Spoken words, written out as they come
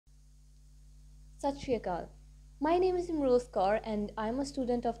Sat Shri Akal. My name is Imroz Kaur and I am a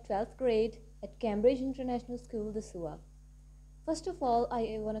student of 12th grade at Cambridge International School, Dasuya. First of all,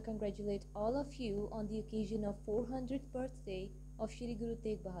 I want to congratulate all of you on the occasion of 400th birthday of Shri Guru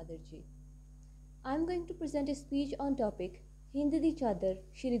Tegh Bahadur Ji. I am going to present a speech on topic Hind Di Chadar,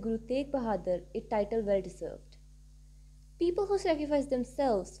 Shri Guru Tegh Bahadur, a title well deserved. People who sacrifice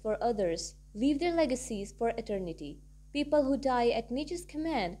themselves for others leave their legacies for eternity. People who die at nature's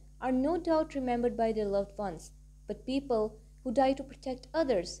command are no doubt remembered by their loved ones, but people who die to protect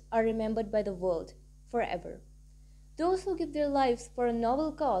others are remembered by the world forever. Those who give their lives for a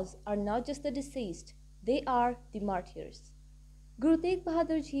noble cause are not just the deceased, they are the martyrs. Guru Tegh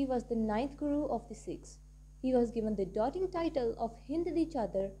Bahadur Ji was the ninth Guru of the Sikhs. He was given the doting title of Hind Di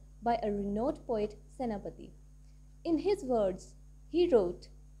Chadar by a renowned poet Senapati. In his words, he wrote,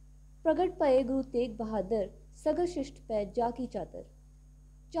 Pragat paye Guru Tegh Bahadur, sagar shisht pe jaki chadar.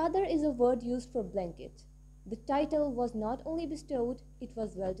 Chadar is a word used for blanket. The title was not only bestowed, it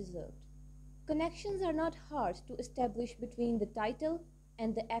was well deserved. Connections are not hard to establish between the title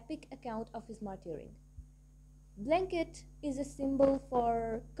and the epic account of his martyring. Blanket is a symbol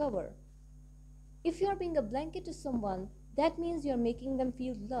for cover. If you are being a blanket to someone, that means you are making them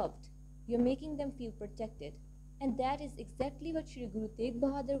feel loved, you are making them feel protected. And that is exactly what Shri Guru Tegh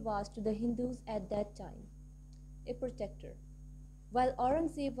Bahadur was to the Hindus at that time, a protector. While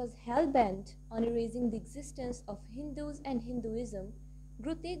Aurangzeb was hell-bent on erasing the existence of Hindus and Hinduism,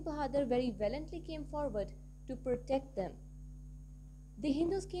 Guru Tegh Bahadur very valiantly came forward to protect them. The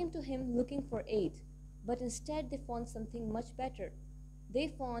Hindus came to him looking for aid, but instead they found something much better. They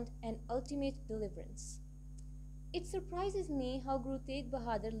found an ultimate deliverance. It surprises me how Guru Tegh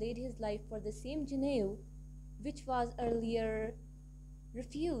Bahadur laid his life for the same Janeu which was earlier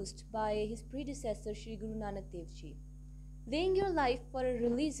refused by his predecessor Sri Guru Nanak Dev Ji. Laying your life for a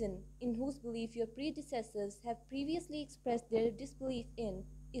religion in whose belief your predecessors have previously expressed their disbelief in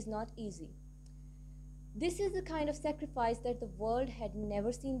is not easy. This is the kind of sacrifice that the world had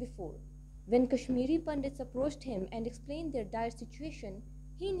never seen before. When Kashmiri Pandits approached him and explained their dire situation,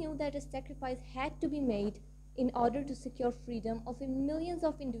 he knew that a sacrifice had to be made in order to secure freedom of millions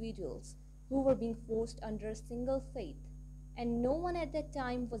of individuals who were being forced under a single faith, and no one at that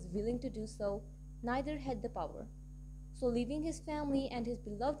time was willing to do so, neither had the power. So leaving his family and his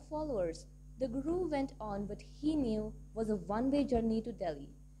beloved followers, the Guru went on what he knew was a one-way journey to Delhi.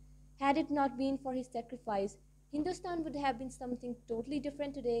 Had it not been for his sacrifice, Hindustan would have been something totally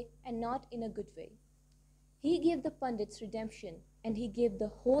different today and not in a good way. He gave the Pandits redemption, and he gave the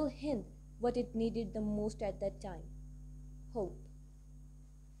whole Hind what it needed the most at that time: hope.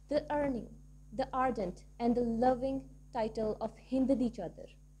 The earning, the ardent and the loving title of Hind Di Chadar.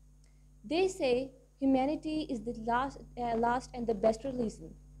 They say humanity is the last and the best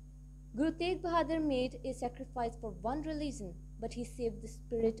religion. Guru Tegh Bahadur made a sacrifice for one religion, but he saved the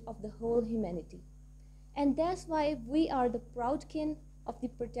spirit of the whole humanity. And that's why we are the proud kin of the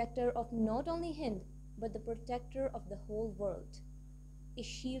protector of not only Hind, but the protector of the whole world, a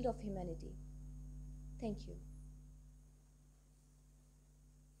shield of humanity. Thank you.